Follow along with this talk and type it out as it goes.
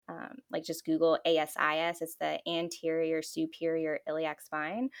like just Google ASIS, it's the anterior superior iliac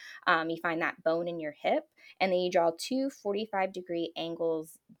spine. You find that bone in your hip, and then you draw two 45-degree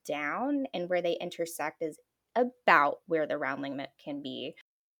angles down, and where they intersect is about where the round ligament can be.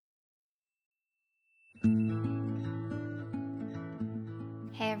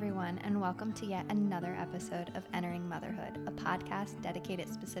 Hey everyone, and welcome to yet another episode of Entering Motherhood, a podcast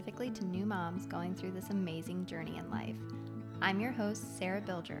dedicated specifically to new moms going through this amazing journey in life. I'm your host, Sarah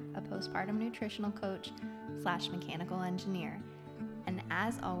Bilger, a postpartum nutritional coach / mechanical engineer. And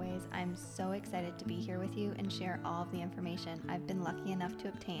as always, I'm so excited to be here with you and share all of the information I've been lucky enough to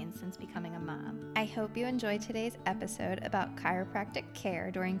obtain since becoming a mom. I hope you enjoy today's episode about chiropractic care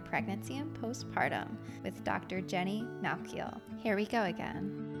during pregnancy and postpartum with Dr. Jenny Malkiel. Here we go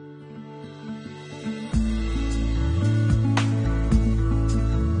again.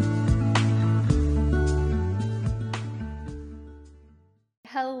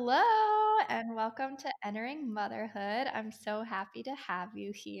 Hello and welcome to Entering Motherhood. I'm so happy to have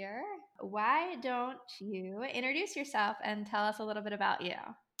you here. Why don't you introduce yourself and tell us a little bit about you?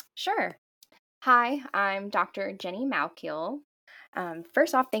 Sure. Hi, I'm Dr. Jenny Malkiel.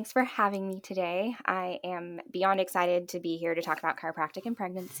 First off, thanks for having me today. I am beyond excited to be here to talk about chiropractic and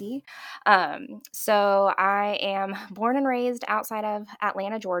pregnancy. So, I am born and raised outside of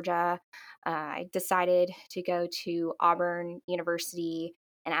Atlanta, Georgia. I decided to go to Auburn University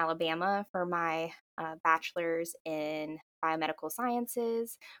in Alabama for my bachelor's in biomedical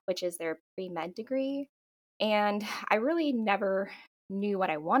sciences, which is their pre-med degree. And I really never knew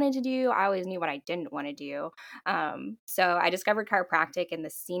what I wanted to do. I always knew what I didn't want to do. So I discovered chiropractic in the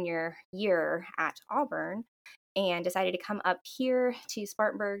senior year at Auburn and decided to come up here to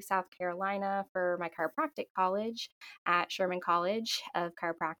Spartanburg, South Carolina for my chiropractic college at Sherman College of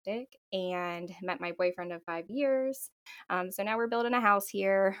Chiropractic and met my boyfriend of 5 years. So now we're building a house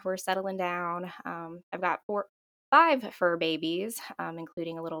here. We're settling down. I've got five fur babies,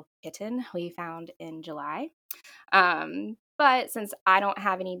 including a little kitten we found in July. But since I don't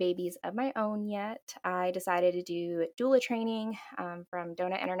have any babies of my own yet, I decided to do doula training from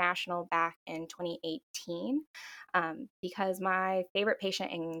Donut International back in 2018 because my favorite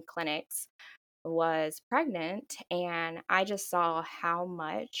patient in clinics was pregnant, and I just saw how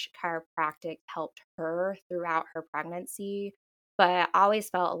much chiropractic helped her throughout her pregnancy. But I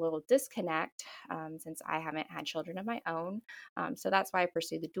always felt a little disconnect since I haven't had children of my own. So that's why I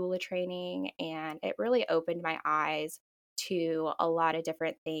pursued the doula training, and it really opened my eyes to a lot of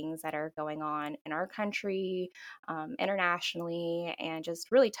different things that are going on in our country, internationally, and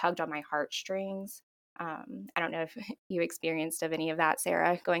just really tugged on my heartstrings. I don't know if you experienced of any of that,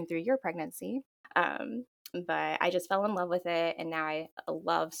 Sarah, going through your pregnancy. Um, but I just fell in love with it, and now I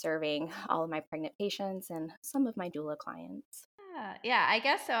love serving all of my pregnant patients and some of my doula clients. Yeah, I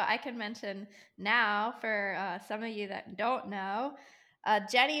guess so. I can mention now for some of you that don't know,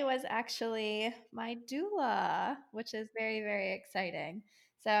 Jenny was actually my doula, which is very, very exciting.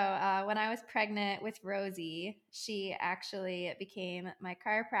 So when I was pregnant with Rosie, she actually became my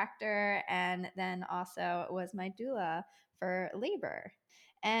chiropractor and then also was my doula for labor.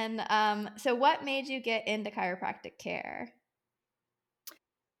 And so, what made you get into chiropractic care?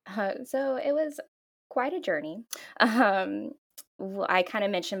 So it was quite a journey. Um, I kind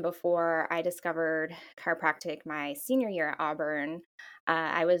of mentioned before, I discovered chiropractic my senior year at Auburn.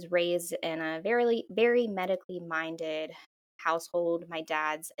 I was raised in a very, very medically minded household. My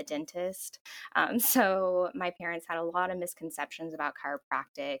dad's a dentist. So my parents had a lot of misconceptions about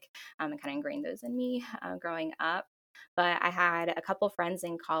chiropractic and kind of ingrained those in me growing up. But I had a couple friends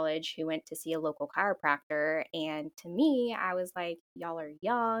in college who went to see a local chiropractor. And to me, I was like, y'all are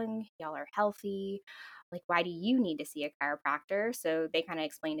young, y'all are healthy. Like, why do you need to see a chiropractor? So they kind of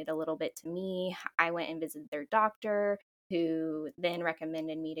explained it a little bit to me. I went and visited their doctor, who then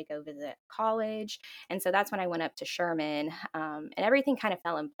recommended me to go visit college. And so that's when I went up to Sherman, and everything kind of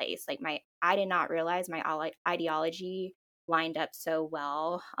fell in place. I did not realize my ideology lined up so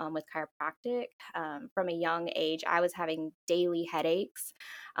well with chiropractic. From a young age, I was having daily headaches.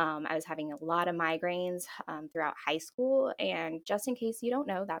 I was having a lot of migraines throughout high school. And just in case you don't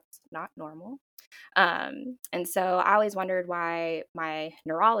know, that's not normal. And so I always wondered why my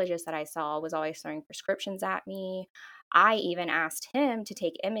neurologist that I saw was always throwing prescriptions at me. I even asked him to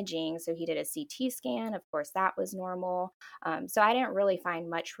take imaging. So he did a CT scan. Of course, that was normal. So I didn't really find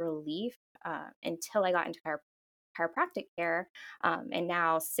much relief until I got into chiropractic care. And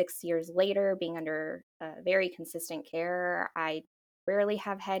now, 6 years later, being under very consistent care, I rarely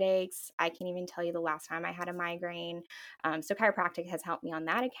have headaches. I can't even tell you the last time I had a migraine. So chiropractic has helped me on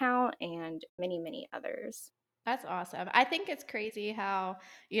that account and many, many others. That's awesome. I think it's crazy how,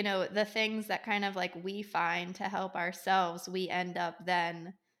 the things that kind of like we find to help ourselves, we end up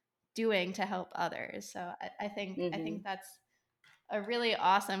then doing to help others. So I think that's a really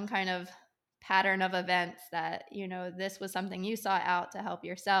awesome kind of pattern of events that, this was something you sought out to help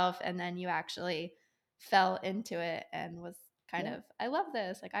yourself, and then you actually fell into it and was kind Yeah. of, I love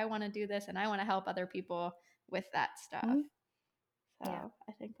this. Like, I want to do this and I want to help other people with that stuff. Mhm. So Yeah.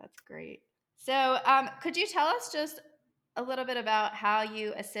 I think that's great. So, could you tell us just a little bit about how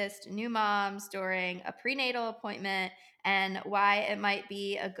you assist new moms during a prenatal appointment and why it might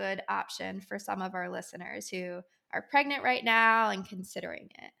be a good option for some of our listeners who are pregnant right now and considering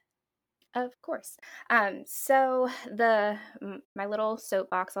it? Of course. So my little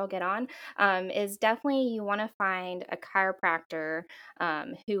soapbox I'll get on is definitely you want to find a chiropractor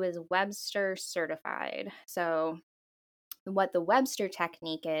who is Webster certified. So what the Webster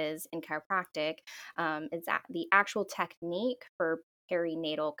technique is in chiropractic is that the actual technique for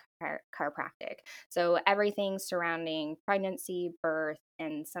perinatal chiropractic. So everything surrounding pregnancy, birth,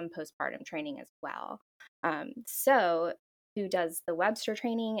 and some postpartum training as well. So who does the Webster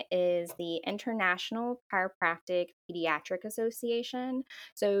training is the International Chiropractic Pediatric Association.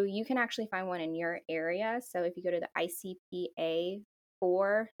 So you can actually find one in your area. So if you go to the ICPA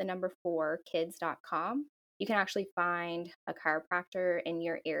for the number 4 kids.com, you can actually find a chiropractor in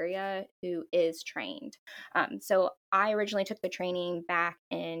your area who is trained. So I originally took the training back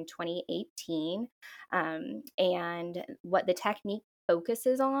in 2018. And what the technique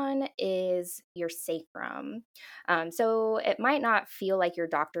focuses on is your sacrum. So it might not feel like your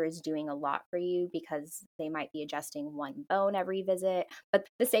doctor is doing a lot for you because they might be adjusting one bone every visit, but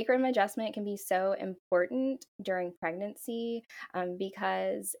the sacrum adjustment can be so important during pregnancy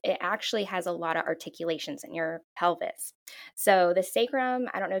because it actually has a lot of articulations in your pelvis. So the sacrum,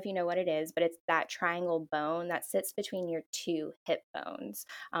 I don't know if you know what it is, but it's that triangle bone that sits between your two hip bones,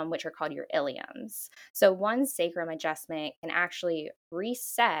 which are called your iliums. So one sacrum adjustment can actually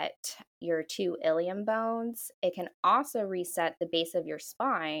reset your two ilium bones. It can also reset the base of your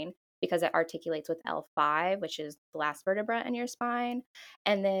spine because it articulates with L5, which is the last vertebra in your spine.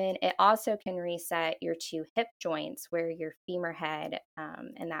 And then it also can reset your two hip joints where your femur head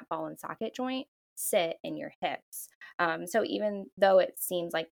and that ball and socket joint sit in your hips. So even though it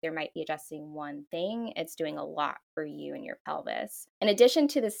seems like there might be adjusting one thing, it's doing a lot for you and your pelvis. In addition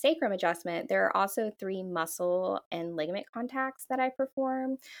to the sacrum adjustment, there are also 3 muscle and ligament contacts that I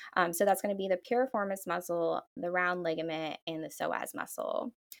perform. So that's going to be the piriformis muscle, the round ligament, and the psoas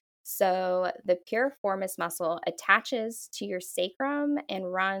muscle. So the piriformis muscle attaches to your sacrum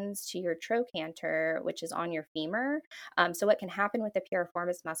and runs to your trochanter, which is on your femur. So what can happen with the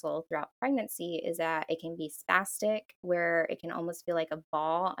piriformis muscle throughout pregnancy is that it can be spastic, where it can almost feel like a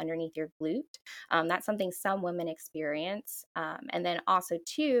ball underneath your glute. That's something some women experience. And then also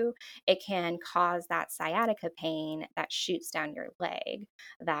too, it can cause that sciatica pain that shoots down your leg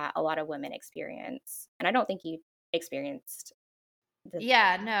that a lot of women experience. And I don't think you experienced the.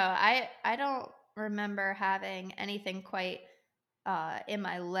 Yeah, no, I don't remember having anything quite in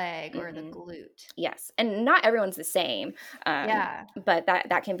my leg or the Mhm. glute. Yes, and not everyone's the same, Yeah. but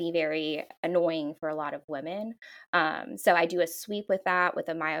that can be very annoying for a lot of women. So I do a sweep with that with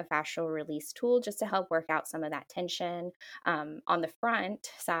a myofascial release tool just to help work out some of that tension. On the front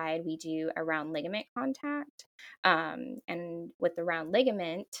side, we do a round ligament contact, and with the round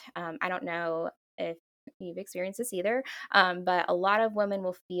ligament, I don't know if you've experienced this either, but a lot of women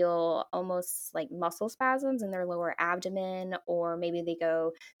will feel almost like muscle spasms in their lower abdomen, or maybe they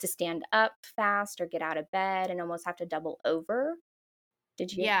go to stand up fast or get out of bed and almost have to double over.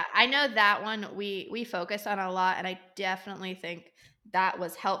 Did you? Yeah, I know that one we focus on a lot, and I definitely think that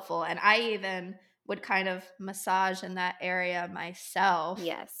was helpful. And I even would kind of massage in that area myself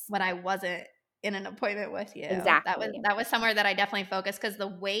Yes, when I wasn't in an appointment with you. That was exactly. that was somewhere that I definitely focused because the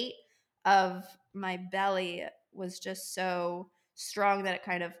weight of my belly was just so strong that it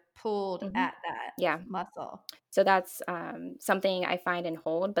kind of pulled Hmm. at that Yeah. muscle. So that's something I find and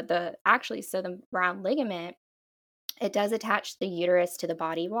hold. But so the round ligament, it does attach the uterus to the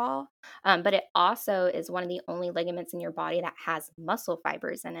body wall, but it also is one of the only ligaments in your body that has muscle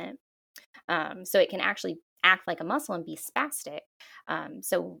fibers in it. So it can actually act like a muscle and be spastic.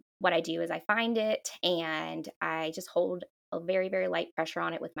 So what I do is I find it and I just hold a very, very light pressure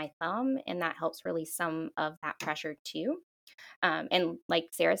on it with my thumb, and that helps release some of that pressure too. And like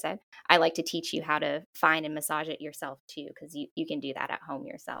Sarah said, I like to teach you how to find and massage it yourself too, because you can do that at home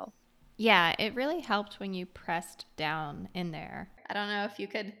yourself. Yeah, it really helped when you pressed down in there. I don't know if you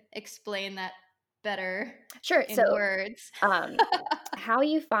could explain that better Sure. in So, words. um, how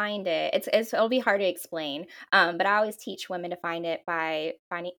you find it, it'll be hard to explain. But I always teach women to find it by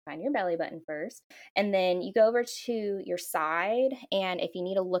find your belly button first, and then you go over to your side. And if you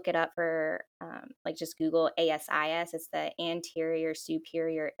need to look it up for, like, just Google ASIS. It's the anterior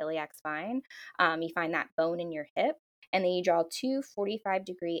superior iliac spine. You find that bone in your hip, and then you draw two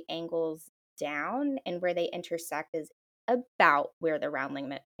 45-degree angles down, and where they intersect is about where the round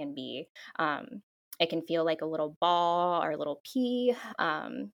ligament can be. Um, it can feel like a little ball or a little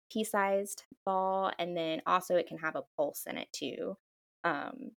pea-sized ball, and then also it can have a pulse in it too.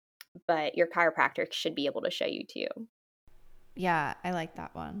 Um, but your chiropractor should be able to show you too. Yeah, I like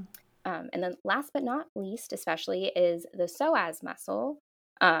that one. And then last but not least, especially, is the psoas muscle,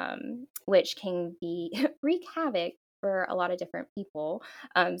 which can be wreak havoc for a lot of different people.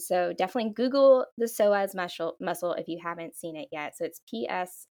 So definitely Google the psoas muscle if you haven't seen it yet. So it's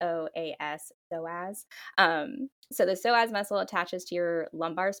PSOAS, psoas. So the psoas muscle attaches to your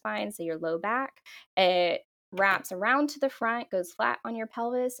lumbar spine, so your low back. It wraps around to the front, goes flat on your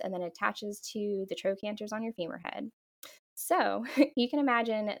pelvis, and then attaches to the trochanters on your femur head. So you can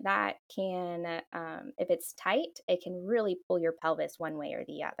imagine that if it's tight, it can really pull your pelvis one way or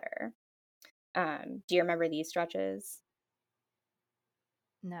the other. Do you remember these stretches?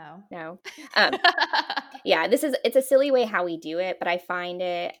 No. No. Um, Yeah, it's a silly way how we do it, but I find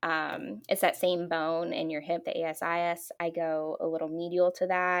it's that same bone in your hip, the ASIS. I go a little medial to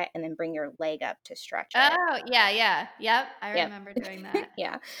that and then bring your leg up to stretch it. Oh, yeah, yeah. Yep, I Yep. remember doing that.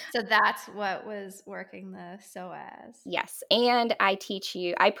 Yeah. So that's what was working the psoas. Yes, and I teach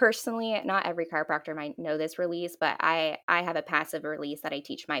you. I personally, not every chiropractor might know this release, but I have a passive release that I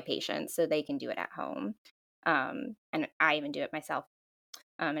teach my patients so they can do it at home. And I even do it myself.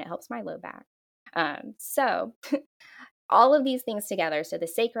 And it helps my low back. So all of these things together, so the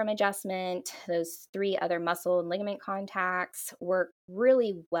sacrum adjustment, those three other muscle and ligament contacts, work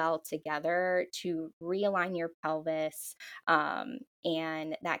really well together to realign your pelvis.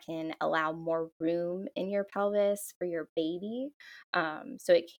 And that can allow more room in your pelvis for your baby.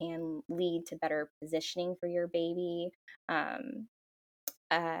 So it can lead to better positioning for your baby. Um,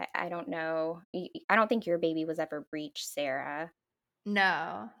 I don't know. I don't think your baby was ever breached, Sarah.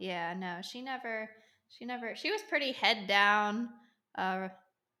 No, yeah, no. She was pretty head down uh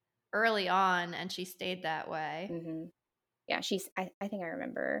early on, and she stayed that way. Hmm. Yeah, I think I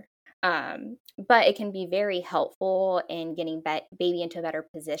remember. But it can be very helpful in getting baby into a better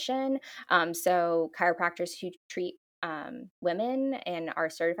position. So chiropractors who treat women and are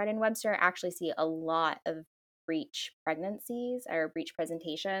certified in Webster actually see a lot of breech pregnancies or breech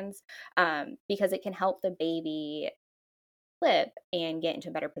presentations, because it can help the baby flip and get into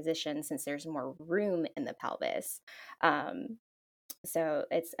a better position since there's more room in the pelvis. Um, so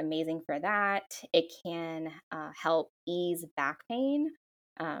it's amazing for that. It can help ease back pain.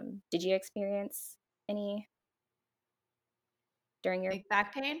 Did you experience any during your? Like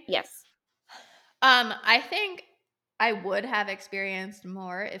back pain? Yes. I think I would have experienced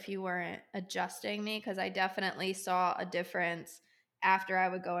more if you weren't adjusting me, because I definitely saw a difference after I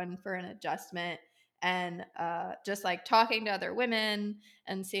would go in for an adjustment, and just like talking to other women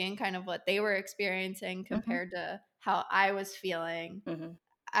and seeing kind of what they were experiencing Hmm. compared to how I was feeling. Hmm.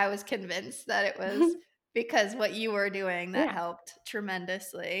 I was convinced that it was because what you were doing that Yeah. helped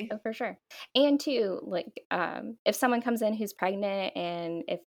tremendously. Oh, for sure. And too, like, if someone comes in who's pregnant and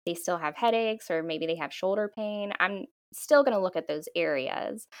if they still have headaches or maybe they have shoulder pain, I'm still going to look at those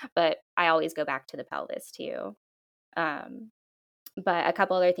areas, but I always go back to the pelvis too. Um, But a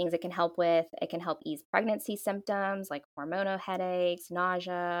couple other things it can help with, it can help ease pregnancy symptoms like hormonal headaches,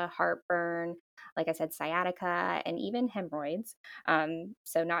 nausea, heartburn, like I said, sciatica, and even hemorrhoids.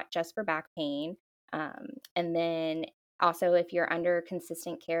 So not just for back pain. And then also, if you're under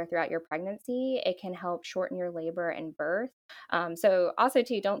consistent care throughout your pregnancy, it can help shorten your labor and birth. So also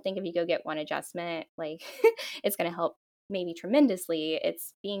too, don't think if you go get one adjustment, like it's going to help maybe tremendously.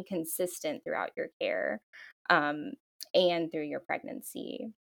 It's being consistent throughout your care. Um, and through your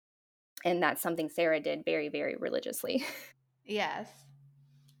pregnancy. And that's something Sarah did very, very religiously. Yes.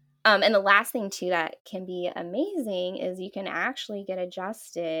 And the last thing too that can be amazing is you can actually get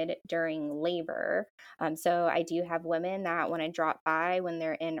adjusted during labor. So I do have women that want to drop by when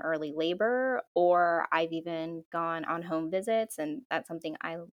they're in early labor, or I've even gone on home visits, and that's something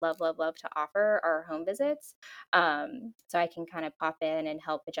I love, love, love to offer are home visits. So I can kind of pop in and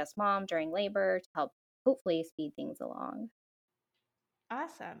help adjust mom during labor to help hopefully speed things along.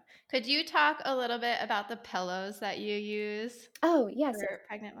 Awesome. Could you talk a little bit about the pillows that you use Oh, yes, yes. for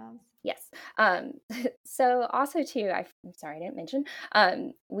pregnant moms? Yes. So also too, I'm sorry I didn't mention,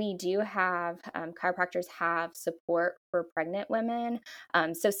 we do have chiropractors have support for pregnant women.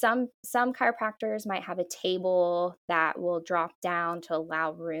 So some chiropractors might have a table that will drop down to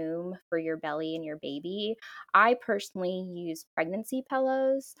allow room for your belly and your baby. I personally use pregnancy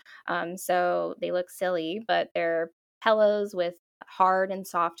pillows. So they look silly, but they're pillows with hard and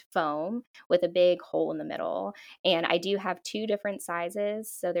soft foam with a big hole in the middle. And I do have two different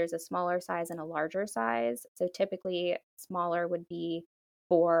sizes. So there's a smaller size and a larger size. So typically, smaller would be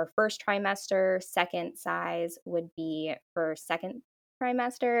for first trimester, second size would be for second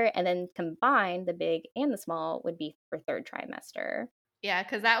trimester, and then combined, the big and the small would be for third trimester. Yeah,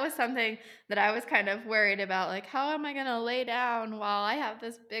 because that was something that I was kind of worried about, like, how am I gonna lay down while I have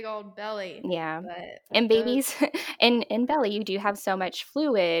this big old belly? Yeah. But with And those, babies in belly, you do have so much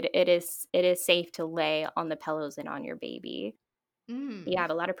fluid, it is safe to lay on the pillows and on your baby. You mm,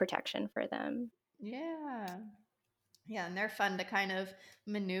 have a lot of protection for them. yeah. Yeah, and they're fun to kind of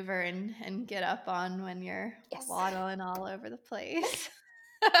maneuver and get up on when you're Yes. waddling all over the place.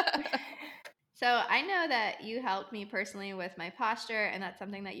 So I know that you helped me personally with my posture, and that's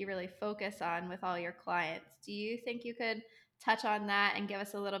something that you really focus on with all your clients. Do you think you could touch on that and give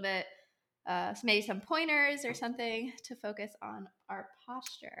us a little bit, maybe some pointers or something to focus on our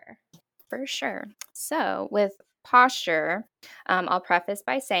posture? For sure. So, with posture, I'll preface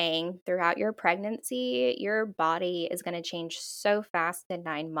by saying throughout your pregnancy, your body is going to change so fast in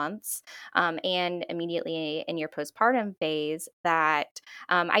 9 months and immediately in your postpartum phase that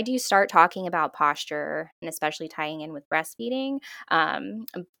I do start talking about posture and especially tying in with breastfeeding.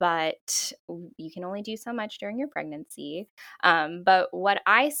 But you can only do so much during your pregnancy. But what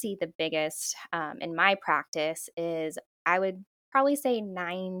I see the biggest in my practice is I would probably say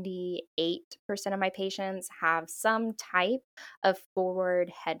 98% of my patients have some type of forward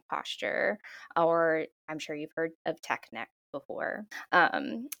head posture, or I'm sure you've heard of tech neck before.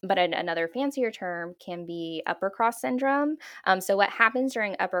 But another fancier term can be upper cross syndrome. So, what happens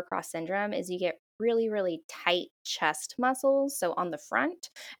during upper cross syndrome is you get really, really tight chest muscles, so on the front,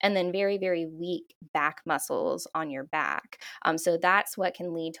 and then very, very weak back muscles on your back. So, that's what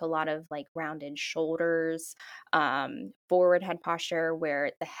can lead to a lot of like rounded shoulders, forward head posture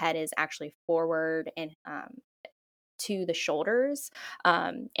where the head is actually forward and to the shoulders.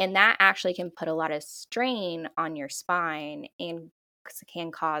 And that actually can put a lot of strain on your spine and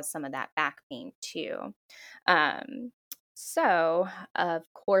can cause some of that back pain too. Um, so, of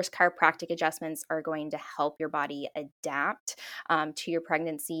course, chiropractic adjustments are going to help your body adapt to your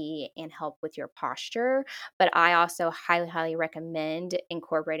pregnancy and help with your posture. But I also highly, highly recommend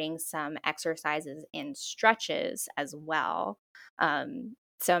incorporating some exercises and stretches as well.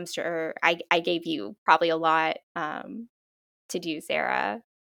 So I'm sure I gave you probably a lot to do, Sarah.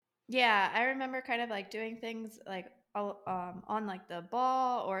 Yeah, I remember kind of like doing things like on like the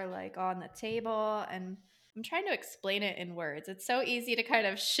ball or like on the table, and I'm trying to explain it in words. It's so easy to kind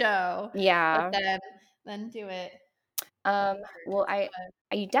of show, but Yeah. then do it with Well, words.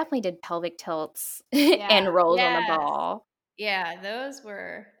 I definitely did pelvic tilts Yeah, and rolls on the yes. ball. Yeah, those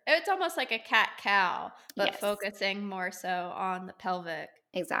were it's almost like a cat cow, but Yes. focusing more so on the pelvic.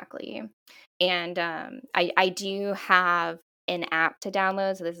 Exactly. And I do have an app to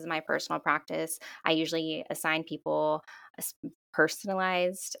download. So this is my personal practice. I usually assign people a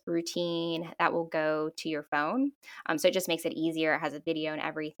personalized routine that will go to your phone. So it just makes it easier. It has a video and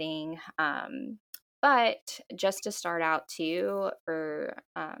everything. But just to start out too for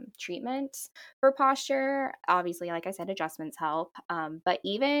treatments for posture, obviously, like I said, adjustments help. But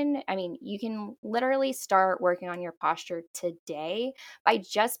even, I mean, you can literally start working on your posture today by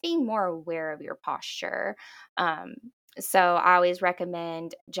just being more aware of your posture. Um, so I always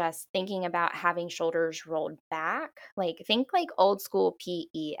recommend just thinking about having shoulders rolled back. Like think like old school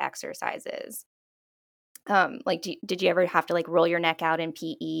PE exercises. Like did you ever have to like roll your neck out in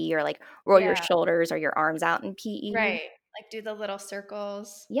PE or like roll your Yeah, shoulders or your arms out in PE? right. Like do the little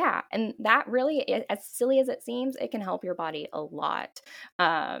circles. Yeah, and that really, as silly as it seems, it can help your body a lot.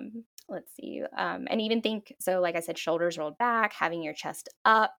 Let's see, and even think so. Like I said, shoulders rolled back, having your chest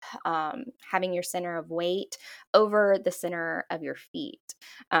up, having your center of weight over the center of your feet,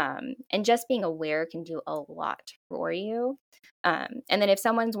 and just being aware can do a lot for you. And then if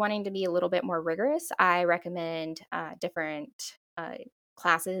someone's wanting to be a little bit more rigorous, I recommend different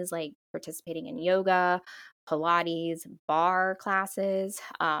classes like participating in yoga, Pilates, bar classes.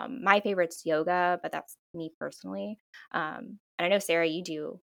 My favorite's yoga, but that's me personally. And I know Sarah, you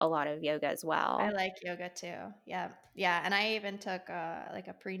do a lot of yoga as I well. like yoga too. Yeah. Yeah. And I even took like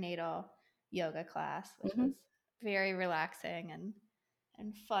a prenatal yoga class, which Hmm. was very relaxing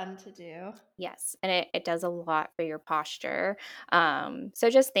and fun to do. Yes, and it does a lot for your posture. So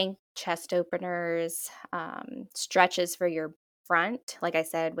just think chest openers, stretches for your front. Like I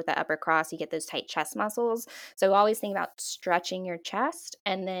said, with the upper cross, you get those tight chest muscles. So always think about stretching your chest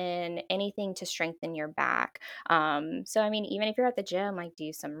and then anything to strengthen your back. So I mean, even if you're at the gym, like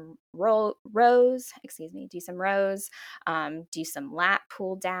do some do some rows, do some lat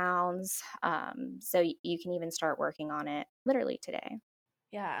pull downs. So you can even start working on it literally today.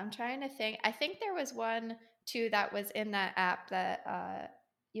 Yeah. I'm trying to think. I think there was one too that was in that app that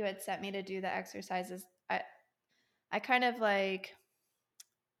you had sent me to do the exercises. I kind of like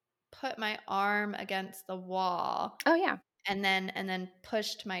put my arm against the wall Oh yeah. and then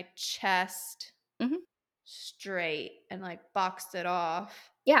pushed my chest Mhm. straight and like boxed it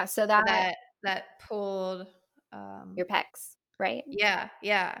off. Yeah, so So that that pulled your pecs, right? yeah,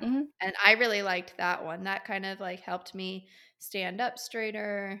 yeah. Mhm. And I really liked that one. That kind of like helped me stand up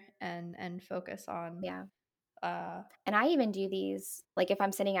straighter and focus on Yeah. uh And I even do these, like, if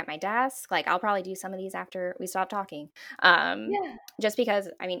I'm sitting at my desk, like, I'll probably do some of these after we stop talking. yeah. Just because,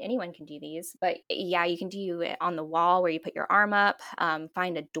 I mean, anyone can do these, but yeah, you can do it on the wall where you put your arm up,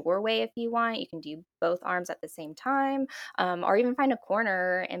 find a doorway if you want. You can do both arms at the same time, or even find a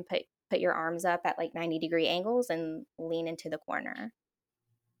corner and put your arms up at like 90-degree angles and lean into the corner.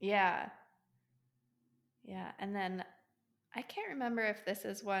 Yeah. Yeah. And then I can't remember if this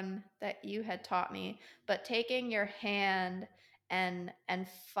is one that you had taught me, but taking your hand and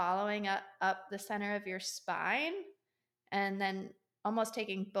following up the center of your spine and then almost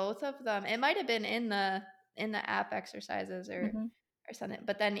taking both of them. It might have been in the app exercises Mhm. or something,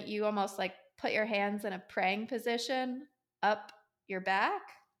 but then you almost like put your hands in a praying position up your back.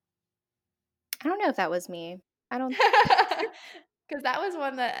 I don't know if that was me. I don't. Because that was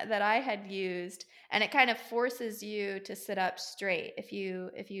one that I had used, and it kind of forces you to sit up straight if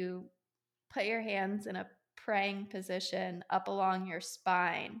you put your hands in a praying position up along your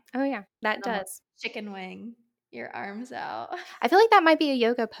spine Oh yeah, that and almost does. chicken wing your arms out. I feel like that might be a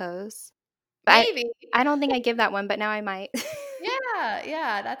yoga pose. But Maybe. I don't think I give that one, but now I might. Yeah,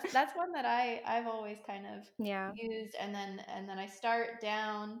 yeah, that's one that I've always kind of Yeah. used, and then I start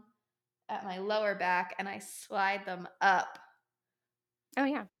down at my lower back and I slide them up Oh,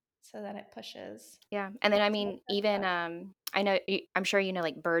 yeah. so that it pushes. Yeah, and then, I So mean, even, I know I'm sure you know,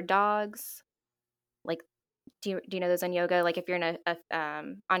 like, bird dogs? Like, do you know those on yoga? Like, if you're in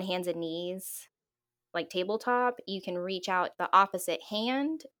on hands and knees, like, tabletop, you can reach out the opposite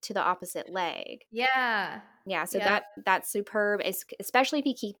hand to the opposite leg. yeah. Yeah, so Yep. that's superb, especially if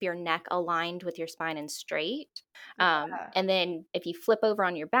you keep your neck aligned with your spine and straight. Yeah. And then if you flip over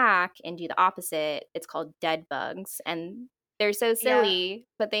on your back and do the opposite, it's called dead bugs, and they're so Yeah. silly,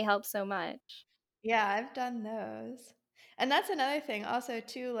 but they help so much. Yeah, I've done those. And that's another thing also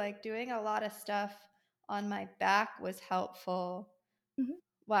too, like doing a lot of stuff on my back was helpful Mhm.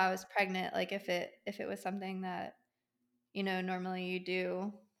 while I was pregnant. Like if it was something that, normally you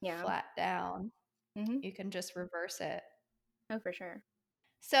do Yeah. flat down, Mhm. you can just reverse it. Oh, for sure.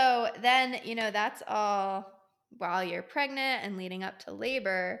 So then, that's all while you're pregnant and leading up to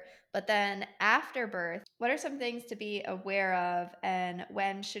labor. But then after birth, what are some things to be aware of? And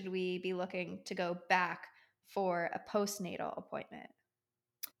when should we be looking to go back for a postnatal appointment?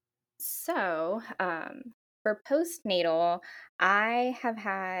 So, for postnatal, I have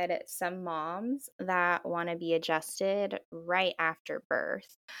had some moms that want to be adjusted right after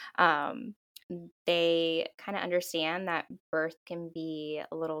birth. Um, they kind of understand that birth can be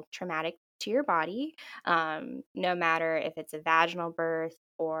a little traumatic to your body, no matter if it's a vaginal birth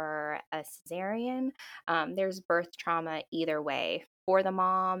or a cesarean. There's birth trauma either way for the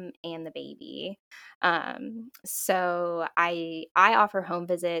mom and the baby. So I offer home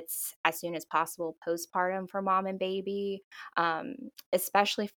visits as soon as possible postpartum for mom and baby, um,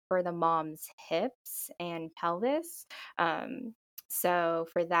 especially for the mom's hips and pelvis. Um, so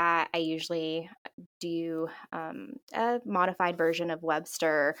for that, I usually do a modified version of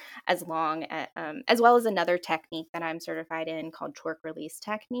Webster, as well as another technique that I'm certified in called torque release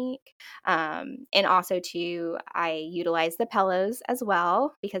technique. And also too, I utilize the pillows as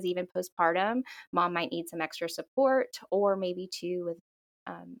well because even postpartum, mom might need some extra support, or maybe too with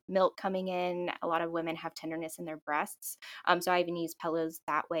milk coming in. A lot of women have tenderness in their breasts, so I even use pillows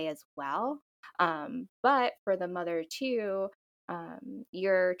that way as well. But for the mother too,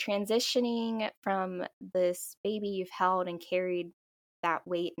 you're transitioning from this baby you've held and carried that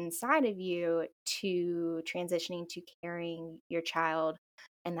weight inside of you to transitioning to carrying your child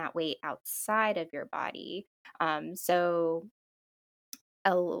and that weight outside of your body. So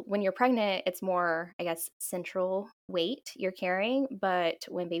when you're pregnant, it's more, I guess, central weight you're carrying. But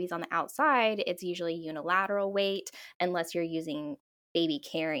when baby's on the outside, it's usually unilateral weight unless you're using baby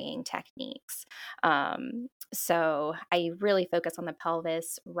carrying techniques. So I really focus on the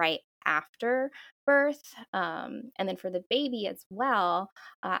pelvis right after birth. And then for the baby as well,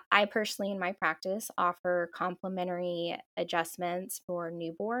 I personally, in my practice, offer complementary adjustments for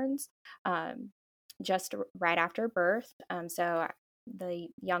newborns. Just right after birth. So the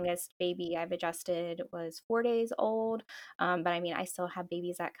youngest baby I've adjusted was 4 days old. But I mean, I still have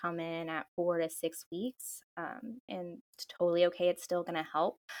babies that come in at 4 to 6 weeks, and it's totally okay. It's still going to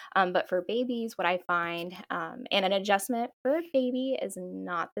help. But for babies, what I find, and an adjustment for a baby is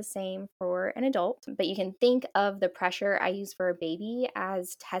not the same for an adult, but you can think of the pressure I use for a baby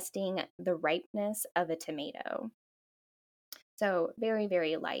as testing the ripeness of a tomato. So very,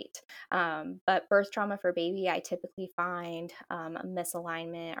 very light. But birth trauma for baby, I typically find a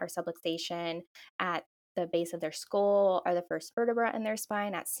misalignment or subluxation at the base of their skull or the first vertebra in their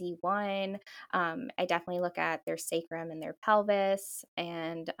spine at C1. I definitely look at their sacrum and their pelvis,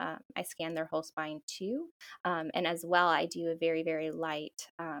 and I scan their whole spine too. And as well, I do a very, very light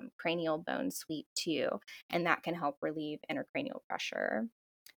cranial bone sweep too, and that can help relieve intracranial pressure.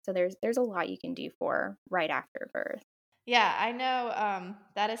 So there's a lot you can do for right after birth. Yeah, I know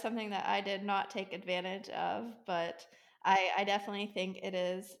that is something that I did not take advantage of, but I definitely think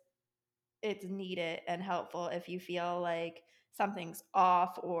it's needed and helpful if you feel like something's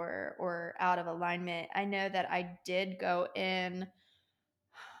off or out of alignment. I know that I did go in.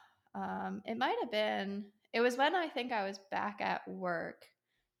 It might have been. It was when I think I was back at work.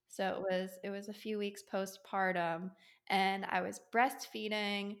 So it was a few weeks postpartum, and I was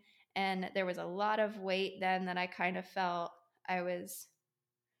breastfeeding, and there was a lot of weight then that I kind of felt I was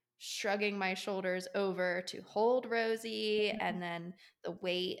shrugging my shoulders over to hold Rosie, and then the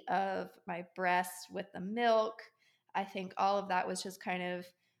weight of my breasts with the milk. I think all of that was just kind of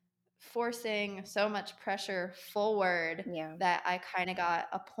forcing so much pressure forward Yeah. that I kind of got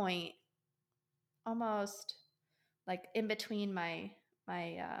a point almost like in between my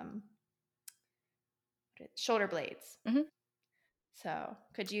shoulder blades. Mhm. So,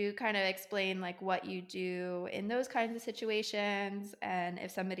 could you kind of explain like what you do in those kinds of situations, and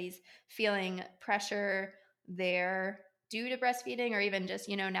if somebody's feeling pressure there due to breastfeeding or even just,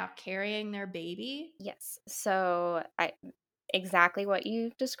 now carrying their baby? Yes. So I exactly what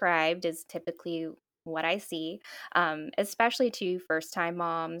you described is typically what I see, especially to first time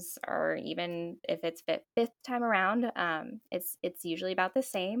moms, or even if it's fifth time around. It's usually about the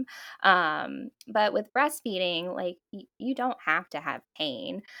same. But with breastfeeding, like you don't have to have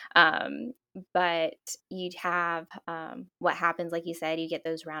pain. But you'd have what happens, like you said, you get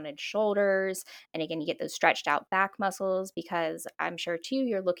those rounded shoulders, and again, you get those stretched out back muscles because I'm sure too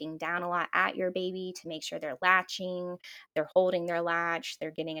you're looking down a lot at your baby to make sure they're latching, they're holding their latch, they're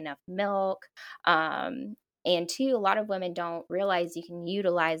getting enough milk. And two, a lot of women don't realize you can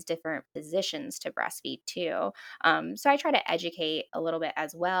utilize different positions to breastfeed too. So I try to educate a little bit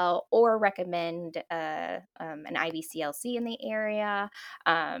as well, or recommend an IBCLC in the area.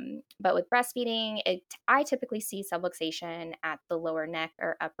 But with breastfeeding, I typically see subluxation at the lower neck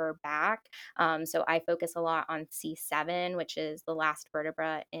or upper back. So I focus a lot on C7, which is the last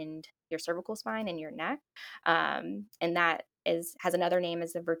vertebra in your cervical spine and your neck. And that has another name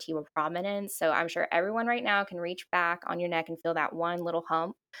as the vertebral prominence. So I'm sure everyone right now can reach back on your neck and feel that one little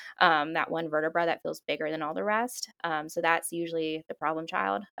hump, that one vertebra that feels bigger than all the rest. So that's usually the problem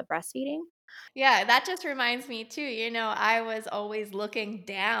child of breastfeeding. Yeah, that just reminds me too. I was always looking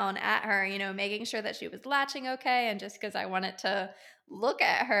down at her, making sure that she was latching okay. And just because I wanted to look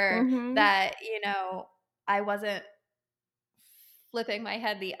at her, Mm-hmm. that, I wasn't flipping my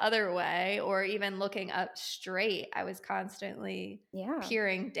head the other way or even looking up straight. I was constantly Yeah.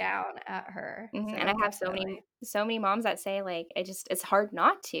 peering down at her. And I So have definitely. so many moms that say like it's hard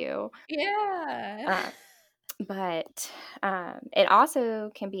not to. Yeah. Uh, but it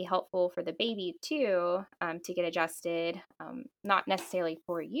also can be helpful for the baby too, to get adjusted, not necessarily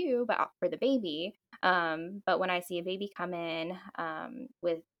for you but for the baby. But when I see a baby come in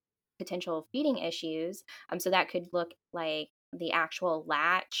with potential feeding issues, so that could look like the actual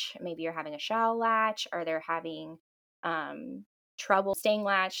latch, maybe you're having a shallow latch, or they're having um, trouble staying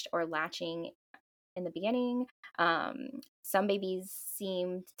latched or latching in the beginning. Some babies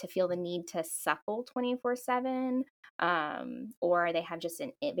seem to feel the need to suckle 24/7, or they have just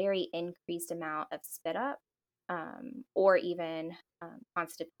a very increased amount of spit up. or even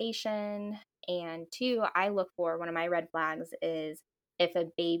constipation. And two, I look for one of my red flags is if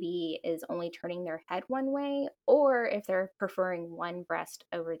a baby is only turning their head one way or if they're preferring one breast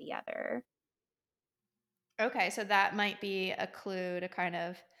over the other. Okay, so that might be a clue to kind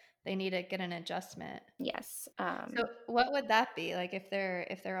of they need to get an adjustment. Yes. So what would that be? Like if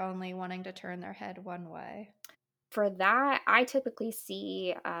they're only wanting to turn their head one way? For that, I typically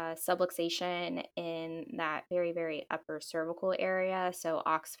see subluxation in that very, very upper cervical area. So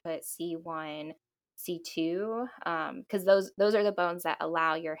occiput C1, C2, because those are the bones that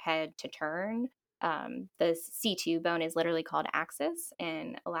allow your head to turn. The C2 bone is literally called axis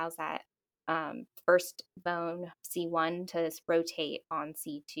and allows that first bone C1 to rotate on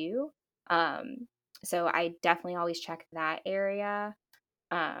C2. Um, so I definitely always check that area.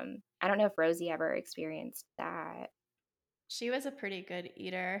 I don't know if Rosie ever experienced that. She was a pretty good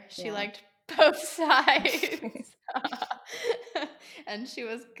eater. She Yeah. liked both sides. And she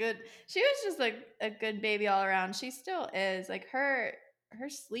was good. She was just like a good baby all around. She still is. Like her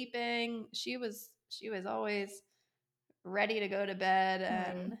sleeping, she was always ready to go to bed,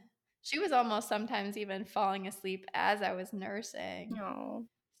 Mhm. and she was almost sometimes even falling asleep as I was nursing. Oh,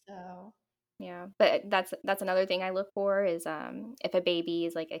 So, yeah. But that's another thing I look for is if a baby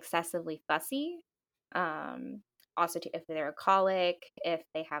is like excessively fussy, um, also if they're a colic, if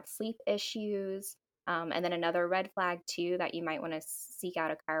they have sleep issues, and then another red flag too that you might want to seek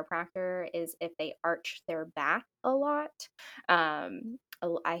out a chiropractor is if they arch their back a lot.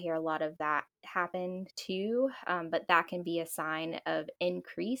 I hear a lot of that happen too, but that can be a sign of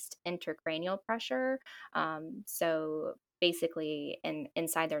increased intracranial pressure. So basically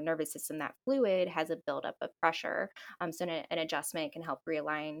inside their nervous system, that fluid has a buildup of pressure. So an adjustment can help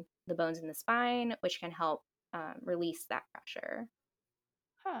realign the bones in the spine, which can help release that pressure.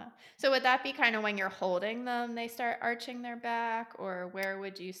 huh. So would that be kind of when you're holding them, they start arching their back, or where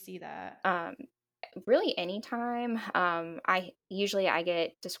would you see that? Um, Really anytime. I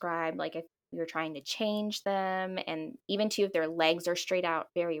get described like if you're trying to change them, and even too if their legs are straight out,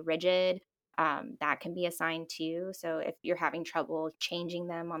 very rigid. That can be a sign too. So if you're having trouble changing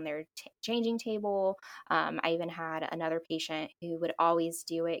them on their changing table, I even had another patient who would always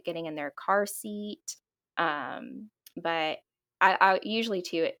do it getting in their car seat. But I usually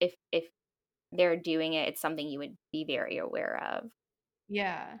too if they're doing it, it's something you would be very aware of.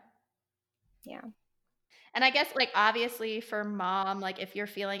 Yeah. Yeah. And I guess, like, obviously for mom, like, if you're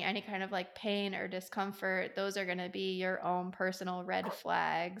feeling any kind of like pain or discomfort, those are going to be your own personal red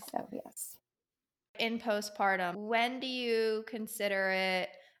flags. Oh yes. In postpartum, when do you consider it,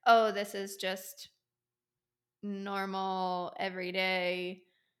 oh, this is just normal, everyday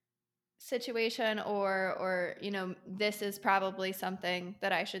situation, or this is probably something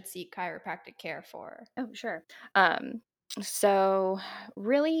that I should seek chiropractic care for? Oh, sure. Um, so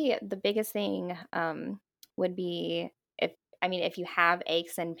really the biggest thing would be if you have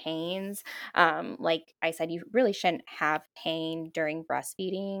aches and pains, like I said, you really shouldn't have pain during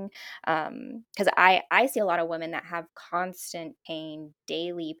breastfeeding. Because I see a lot of women that have constant pain,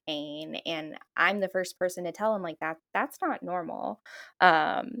 daily pain, and I'm the first person to tell them like that's not normal.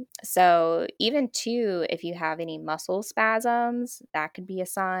 So even too, if you have any muscle spasms, that could be a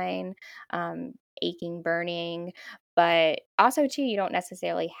sign. Um, Aching, burning, but also too, you don't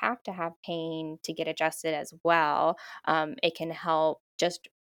necessarily have to have pain to get adjusted as well. It can help just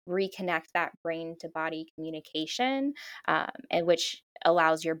reconnect that brain to body communication, and which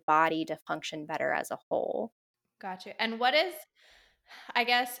allows your body to function better as a whole. Gotcha. And what is, I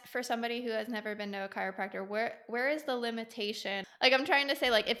guess, for somebody who has never been to a chiropractor, where is the limitation? Like, I'm trying to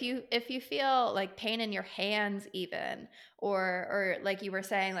say, like, if you feel like pain in your hands even, or like you were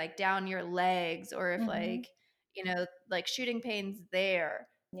saying, like down your legs, or if Hmm. like, like shooting pains there,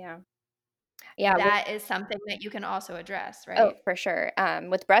 Yeah, yeah. that is something that you can also address, Oh, right? for sure.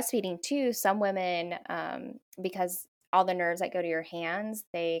 With breastfeeding too, some women, because all the nerves that go to your hands,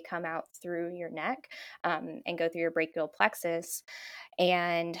 they come out through your neck, and go through your brachial plexus.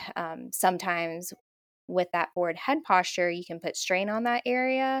 And sometimes with that forward head posture, you can put strain on that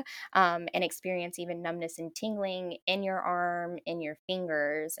area, and experience even numbness and tingling in your arm, in your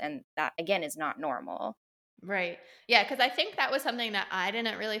fingers. And that, again, is not normal. Right. Yeah, because I think that was something that I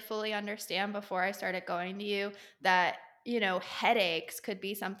didn't really fully understand before I started going to you, that, headaches could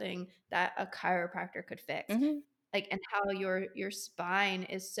be something that a chiropractor could fix. Hmm. like, and how your spine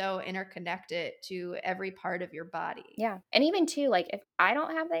is so interconnected to every part of your body. Yeah. And even too, like if I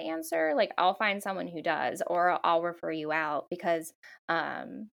don't have the answer, like I'll find someone who does, or I'll refer you out because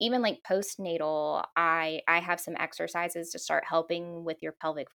even like postnatal, I have some exercises to start helping with your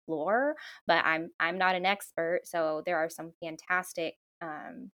pelvic floor, but I'm not an expert. So there are some fantastic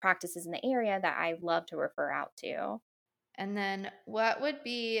practices in the area that I love to refer out to. And then what would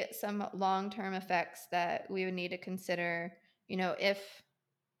be some long-term effects that we would need to consider, if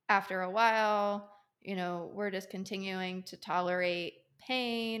after a while, we're just continuing to tolerate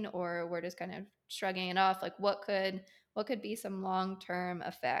pain, or we're just kind of shrugging it off? Like what could be some long-term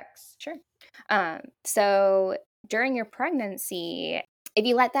effects? Sure. So during your pregnancy, if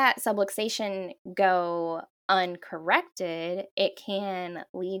you let that subluxation go uncorrected, it can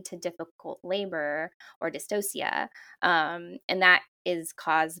lead to difficult labor or dystocia. And that is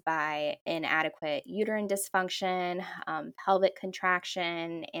caused by inadequate uterine dysfunction, pelvic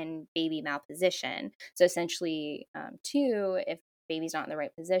contraction, and baby malposition. So essentially, two, if baby's not in the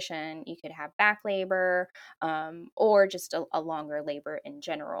right position, you could have back labor, or just a longer labor in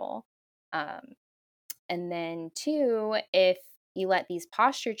general. Um, and then, two, if you let these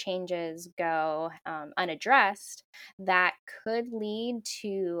posture changes go unaddressed, that could lead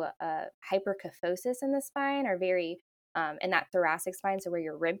to hyperkyphosis in the spine, or very in that thoracic spine, so where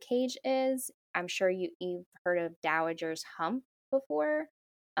your rib cage is. I'm sure you've heard of Dowager's hump before.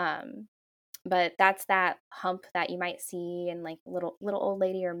 Um, but that's that hump that you might see in like little old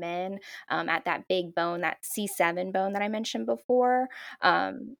lady or men, at that big bone, that C7 bone that I mentioned before.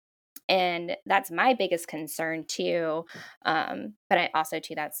 Um, and that's my biggest concern too. But I also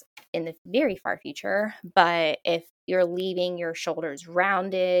too, that's in the very far future. But if you're leaving your shoulders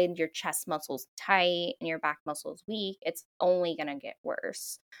rounded, your chest muscles tight, and your back muscles weak, it's only going to get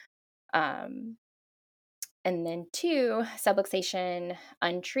worse. um, and then two, subluxation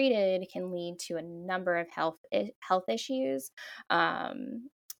untreated can lead to a number of health issues,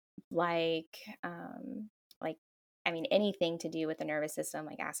 um, like like I mean anything to do with the nervous system,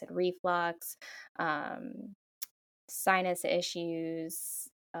 like acid reflux, um, sinus issues,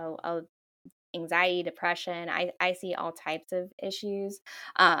 anxiety, depression. I see all types of issues.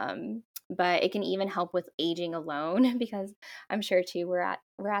 But it can even help with aging alone because I'm sure too we're at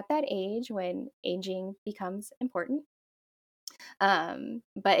that age when aging becomes important.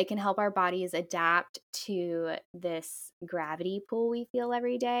 But it can help our bodies adapt to this gravity pull we feel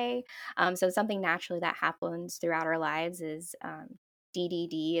every day. So something naturally that happens throughout our lives is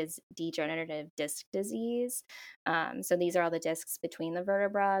DDD, is degenerative disc disease. So these are all the discs between the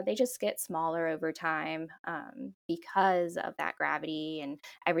vertebra. They just get smaller over time, because of that gravity and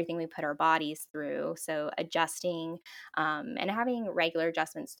everything we put our bodies through. So adjusting, and having regular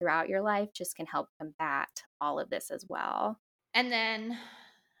adjustments throughout your life just can help combat all of this as well. And then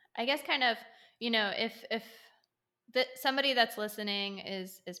I guess kind of, if somebody that's listening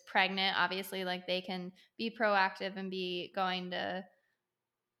is pregnant, obviously, like, they can be proactive and be going to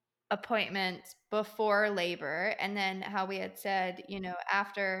appointments before labor, and then how we had said,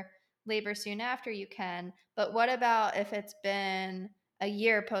 after labor, soon after you can. But what about if it's been a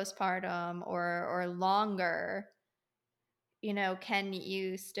year postpartum or longer? Can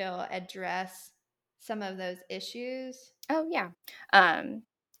you still address some of those issues? Oh, yeah. Um,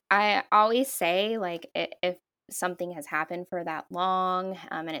 I always say, like, if something has happened for that long,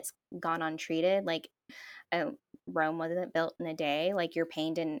 and it's gone untreated, like, uh, Rome wasn't built in a day. Like, your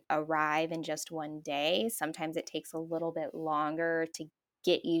pain didn't arrive in just one day. Sometimes it takes a little bit longer to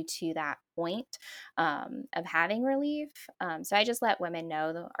get you to that point, of having relief. So I just let women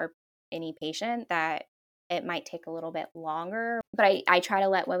know, or any patient, that it might take a little bit longer. But I try to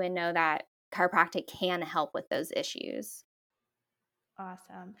let women know that chiropractic can help with those issues.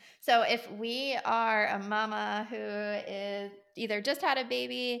 Awesome. So if we are a mama who is either just had a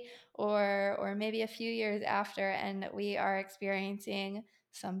baby or maybe a few years after, and we are experiencing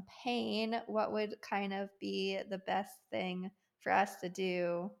some pain, what would kind of be the best thing for us to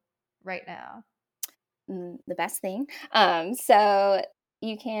do right now? The best thing. So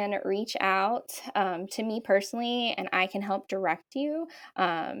you can reach out, to me personally, and I can help direct you.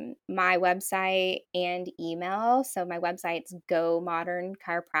 My website and email. So my website's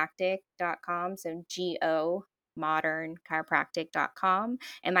gomodernchiropractic.com. So gomodernchiropractic.com.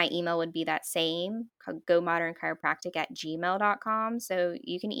 And my email would be that same, gomodernchiropractic@gmail.com. So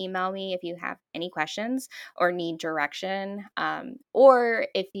you can email me if you have any questions or need direction. Or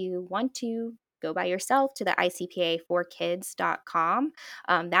if you want to go by yourself to the icpa4kids.com.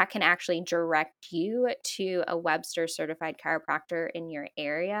 That can actually direct you to a Webster certified chiropractor in your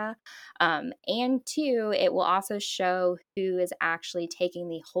area. And two, it will also show who is actually taking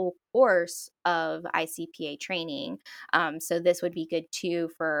the whole course of ICPA training. So this would be good too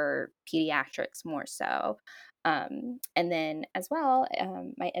for pediatrics more so. And then as well,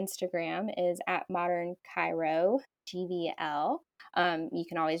 my Instagram is at Modern Chiro GVL. You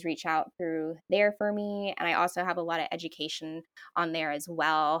can always reach out through there for me. And I also have a lot of education on there as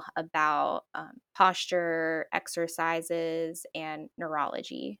well about posture, exercises, and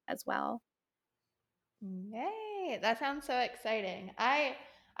neurology as well. Yay! That sounds so exciting. I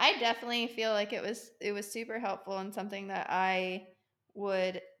definitely feel like it was super helpful and something that I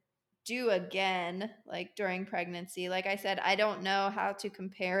would do again, like during pregnancy. Like I said, I don't know how to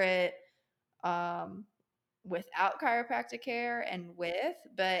compare it um, without chiropractic care and with,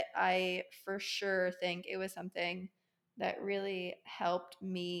 but I for sure think it was something that really helped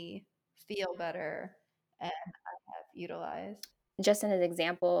me feel better and have utilized. Just as an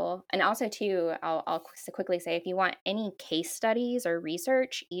example, and also too, I'll quickly say, if you want any case studies or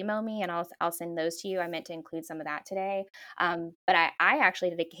research, email me and I'll send those to you. I meant to include some of that today, but I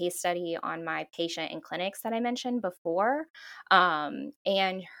actually did a case study on my patient in clinics that I mentioned before,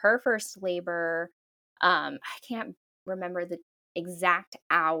 and her first labor, I can't remember the exact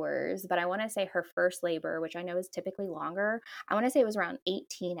hours, but I want to say her first labor, which I know is typically longer, I want to say it was around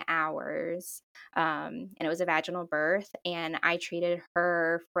 18 hours, and it was a vaginal birth. And I treated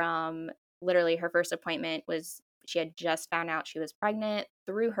her from literally her first appointment was she had just found out she was pregnant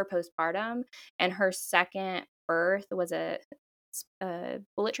through her postpartum, and her second birth was a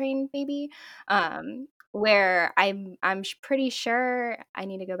bullet train baby. Where I'm pretty sure I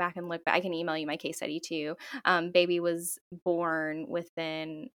need to go back and look, but I can email you my case study too. Baby was born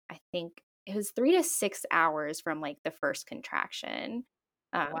within, I think it was 3 to 6 hours from like the first contraction.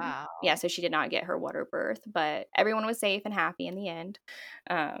 Yeah, Wow. so she did not get her water birth, but everyone was safe and happy in the end.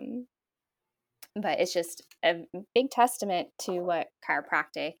 Um, but it's just a big testament to what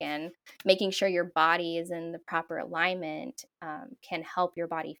chiropractic and making sure your body is in the proper alignment can help your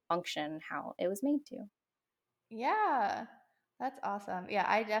body function how it was made to. Yeah. That's awesome. Yeah,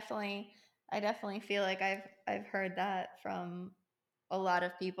 I definitely feel like I've heard that from a lot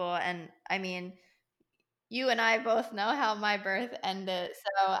of people, and I mean, you and I both know how my birth ended,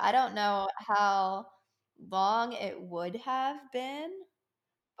 so I don't know how long it would have been,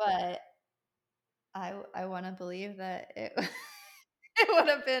 but I want to believe that it it would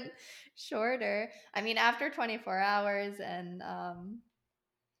have been shorter. I mean, after 24 hours, and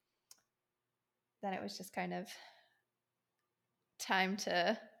then it was just kind of time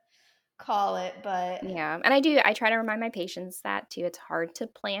to call it, but Yeah, and I try to remind my patients that too. It's hard to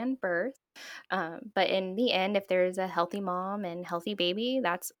plan birth, but in the end, if there's a healthy mom and healthy baby,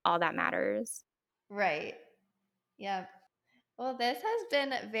 that's all that matters. right. Yeah. Well, this has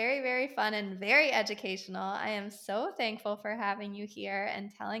been very, very fun and very educational. I am so thankful for having you here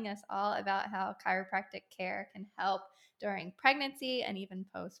and telling us all about how chiropractic care can help during pregnancy and even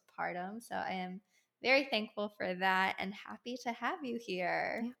postpartum. So I am very thankful for that and happy to have you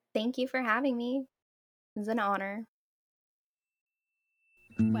here. Yeah, thank you for having me. It was an honor.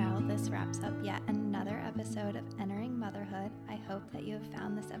 Well, this wraps up yet another episode of Entering Motherhood. I hope that you have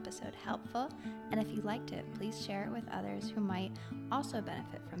found this episode helpful, and if you liked it, please share it with others who might also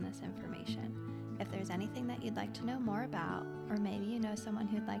benefit from this information. If there's anything that you'd like to know more about, or maybe you know someone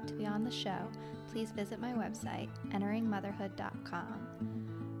who'd like to be on the show, please visit my website,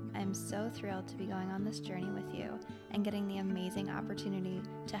 enteringmotherhood.com. I'm so thrilled to be going on this journey with you and getting the amazing opportunity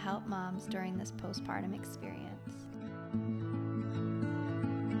to help moms during this postpartum experience.